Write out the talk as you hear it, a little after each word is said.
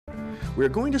we are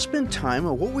going to spend time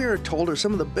on what we are told are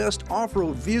some of the best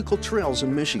off-road vehicle trails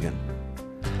in Michigan.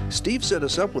 Steve set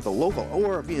us up with a local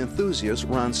ORV enthusiast,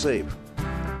 Ron Sape.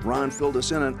 Ron filled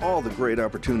us in on all the great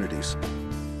opportunities.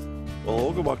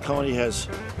 Well, Ogama County has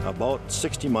about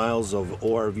 60 miles of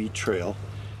ORV trail.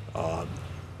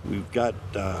 We've got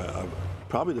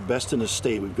probably the best in the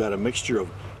state. We've got a mixture of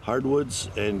hardwoods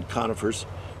and conifers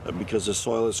because the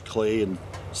soil is clay and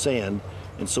sand,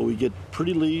 and so we get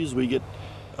pretty leaves. We get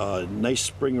nice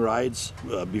spring rides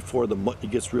before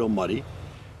it gets real muddy,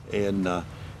 and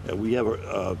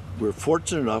we're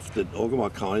fortunate enough that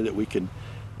Ogama County that we can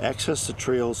access the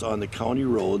trails on the county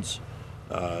roads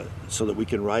so that we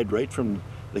can ride right from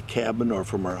the cabin or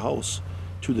from our house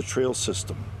to the trail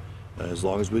system, as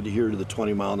long as we adhere to the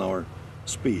 20-mile-an-hour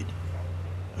speed.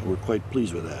 We're quite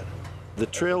pleased with that. The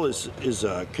trail is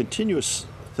a continuous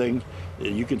thing.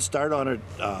 You can start on it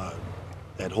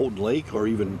at Houghton Lake or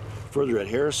even further at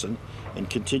Harrison and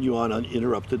continue on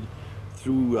uninterrupted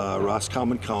through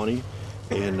Roscommon County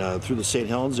and through the St.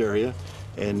 Helens area,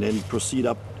 and then proceed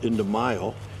up into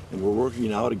Mile. And we're working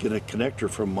now to get a connector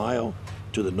from Mile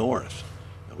to the north.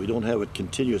 We don't have it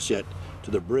continuous yet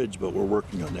to the bridge, but we're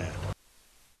working on that.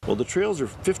 Well, the trails are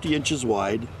 50 inches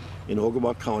wide in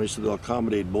Ogama County, so they'll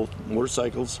accommodate both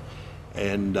motorcycles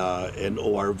and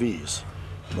ORVs,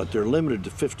 but they're limited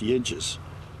to 50 inches.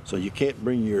 So you can't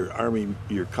bring your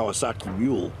Kawasaki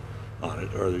Mule on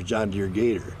it or the John Deere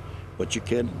Gator, but you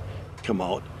can come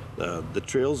out. The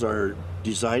trails are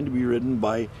designed to be ridden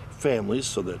by families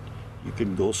so that you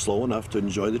can go slow enough to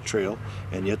enjoy the trail,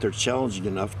 and yet they're challenging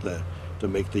enough to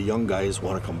make the young guys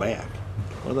want to come back.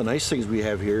 One of the nice things we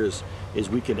have here is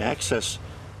we can access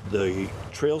the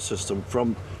trail system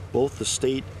from both the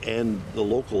state and the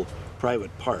local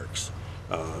private parks.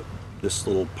 This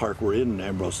little park we're in,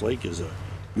 Ambrose Lake, is a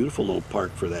beautiful little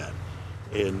park for that.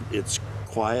 And it's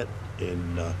quiet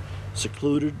and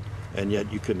secluded, and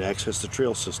yet you can access the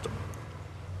trail system.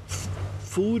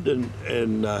 Food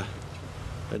and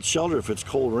shelter, if it's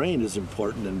cold rain, is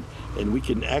important, and we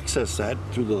can access that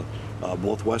through the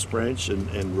both West Branch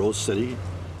and Rose City.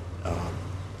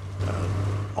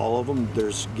 All of them,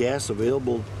 there's gas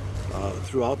available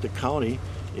throughout the county.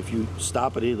 If you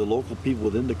stop at any of the local people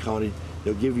within the county,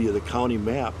 they'll give you the county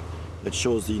map that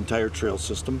shows the entire trail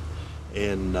system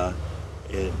and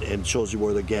shows you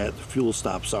where the fuel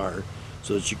stops are,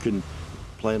 so that you can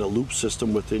plan a loop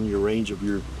system within your range of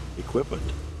your equipment.